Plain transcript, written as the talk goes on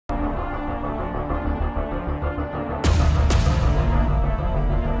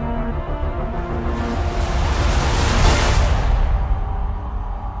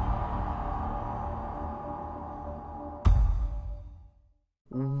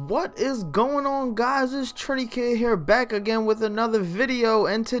What is going on, guys? It's TriniKid here, back again with another video,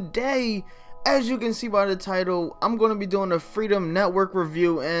 and today, as you can see by the title, I'm going to be doing a Freedom Network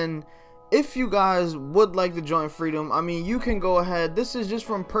review. And if you guys would like to join Freedom, I mean, you can go ahead. This is just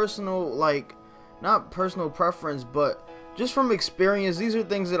from personal, not personal preference, but just from experience. These are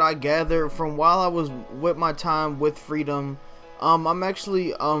things that I gathered from while I was with my time with Freedom. I'm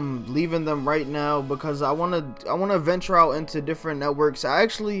actually leaving them right now because I wanna venture out into different networks. I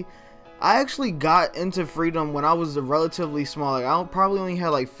actually got into Freedom when I was relatively small. Like, I probably only had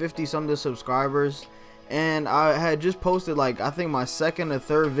like 50 something subscribers, and I had just posted like I think my second or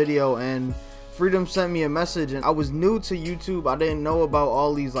third video, and Freedom sent me a message. And I was new to YouTube. I didn't know about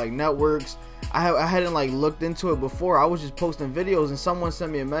all these like networks. I hadn't like looked into it before. I was just posting videos, and someone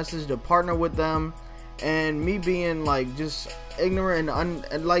sent me a message to partner with them. And me being like just ignorant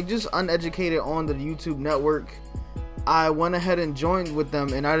and like just uneducated on the YouTube network, I went ahead and joined with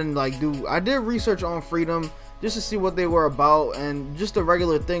them. And I did research on Freedom just to see what they were about and just the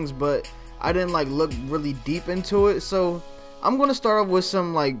regular things, but I didn't like look really deep into it. So I'm gonna start off with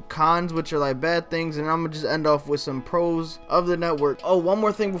some like cons, which are like bad things, and I'm gonna just end off with some pros of the network. Oh, one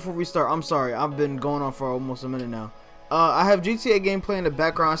more thing before we start. I'm sorry, I've been going on for almost a minute now. I have GTA gameplay in the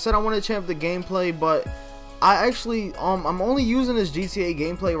background. I said I want to champ the gameplay, but I actually I'm only using this GTA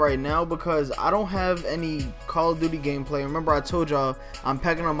gameplay right now because I don't have any Call of Duty gameplay. Remember, I told y'all I'm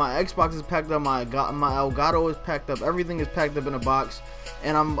packing up, my Xbox is packed up, my Elgato is packed up, everything is packed up in a box,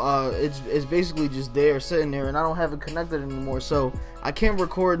 and it's basically just there sitting there, and I don't have it connected anymore, so I can't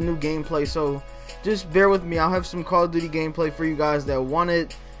record new gameplay. So just bear with me. I'll have some Call of Duty gameplay for you guys that want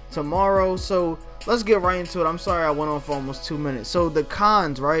it tomorrow. So let's get right into it. I'm sorry I went on for almost 2 minutes. So the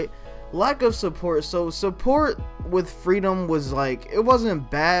cons, right? Lack of support. So support with Freedom was like, it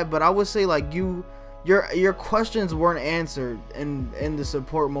wasn't bad, but I would say like your questions weren't answered in the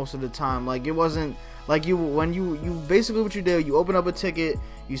support most of the time. Like, it wasn't like you basically what you did, you open up a ticket,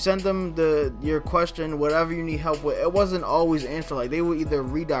 you send them your question, whatever you need help with. It wasn't always answered. Like, they would either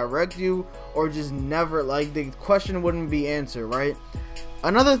redirect you or just never, like, the question wouldn't be answered, right?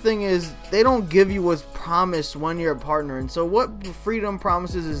 Another thing is they don't give you what's promised when you're a partner. And so what Freedom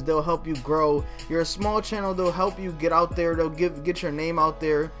promises is they'll help you grow. You're a small channel, they'll help you get out there, they'll get your name out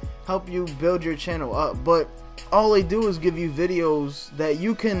there, help you build your channel up. But all they do is give you videos that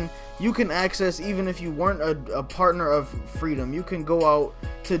you can access even if you weren't a partner of Freedom. You can go out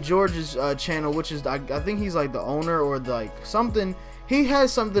to George's channel, which is I think he's like the owner, or like something. He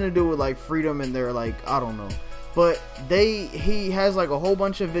has something to do with like Freedom, and they're like, I don't know. But he has like a whole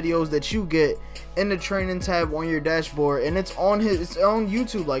bunch of videos that you get in the training tab on your dashboard, and it's on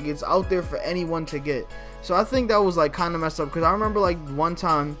YouTube. Like, it's out there for anyone to get. So I think that was like kind of messed up, because I remember like one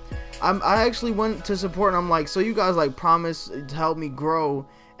time I actually went to support, and I'm like, so you guys like promised to help me grow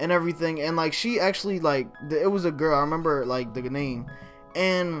and everything, and like she actually like it was a girl, I remember like the name,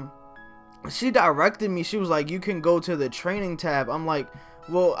 and she directed me. She was like, you can go to the training tab. I'm like,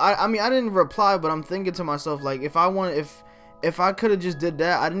 well, I mean, I didn't reply, but I'm thinking to myself, like, if I could have just did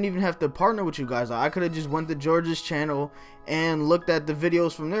that, I didn't even have to partner with you guys. I could have just went to George's channel and looked at the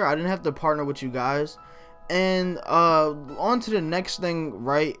videos from there. I didn't have to partner with you guys. And on to the next thing,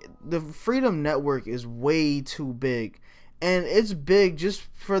 right? The Freedom Network is way too big, and it's big just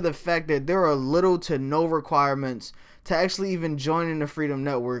for the fact that there are little to no requirements to actually even join in the Freedom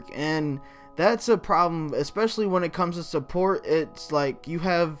Network. And that's a problem, especially when it comes to support. It's like you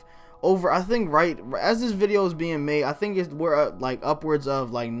have over, I think right as this video is being made, I think we're like upwards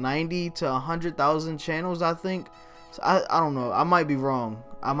of like 90 to 100,000 channels, I think. So I don't know, I might be wrong.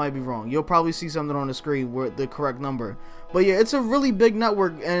 You'll probably see something on the screen with the correct number. But yeah, it's a really big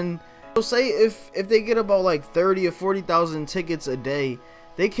network. And so say if they get about like 30 or 40,000 tickets a day,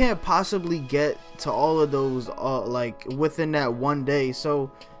 they can't possibly get to all of those like within that one day.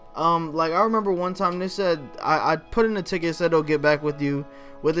 So like, I remember one time they said, I put in a ticket, said they'll get back with you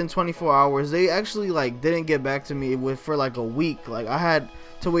within 24 hours. They actually like didn't get back to me for like a week. Like, I had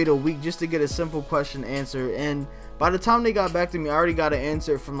to wait a week just to get a simple question answered, and by the time they got back to me, I already got an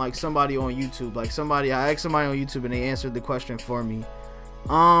answer from like somebody on YouTube. Like, I asked somebody on YouTube, and they answered the question for me.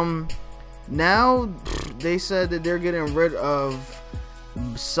 Now they said that they're getting rid of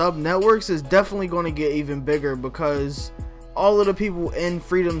sub networks. Is definitely going to get even bigger, because all of the people in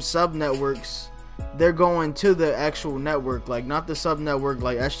Freedom sub networks, they're going to the actual network, like not the sub network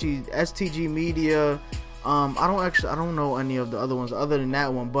like STG Media. I don't know any of the other ones other than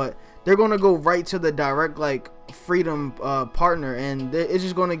that one, but they're going to go right to the direct like Freedom partner, and it's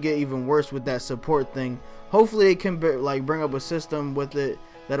just going to get even worse with that support thing. Hopefully they can like bring up a system with it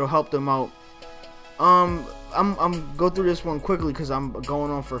that'll help them out. I'm go through this one quickly because I'm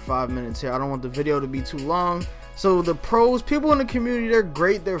going on for 5 minutes here. I don't want the video to be too long. So the pros, people in the community, they're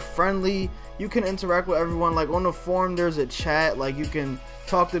great, they're friendly, you can interact with everyone. Like on the forum there's a chat, like you can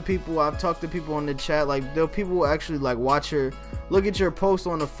talk to people. I've talked to people in the chat, like people will actually like look at your post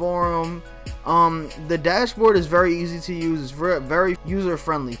on the forum. The dashboard is very easy to use, it's very user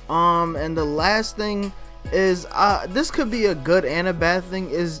friendly. And the last thing is, this could be a good and a bad thing,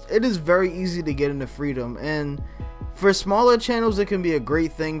 is it is very easy to get into Freedom, and for smaller channels it can be a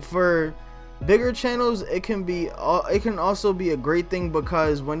great thing. For bigger channels it can also be a great thing,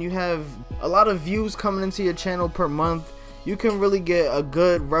 because when you have a lot of views coming into your channel per month, you can really get a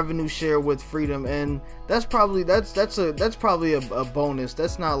good revenue share with Freedom, and that's probably a bonus.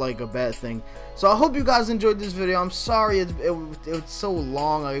 That's not like a bad thing. So I hope you guys enjoyed this video. I'm sorry it's so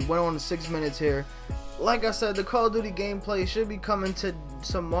long. I went on to 6 minutes here. Like I said, the Call of Duty gameplay should be coming to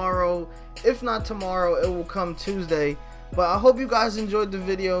tomorrow. If not tomorrow, it will come Tuesday. But I hope you guys enjoyed the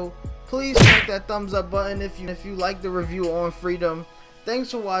video. Please click that thumbs up button if you like the review on Freedom. Thanks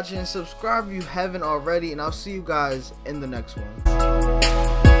for watching. Subscribe if you haven't already, and I'll see you guys in the next one.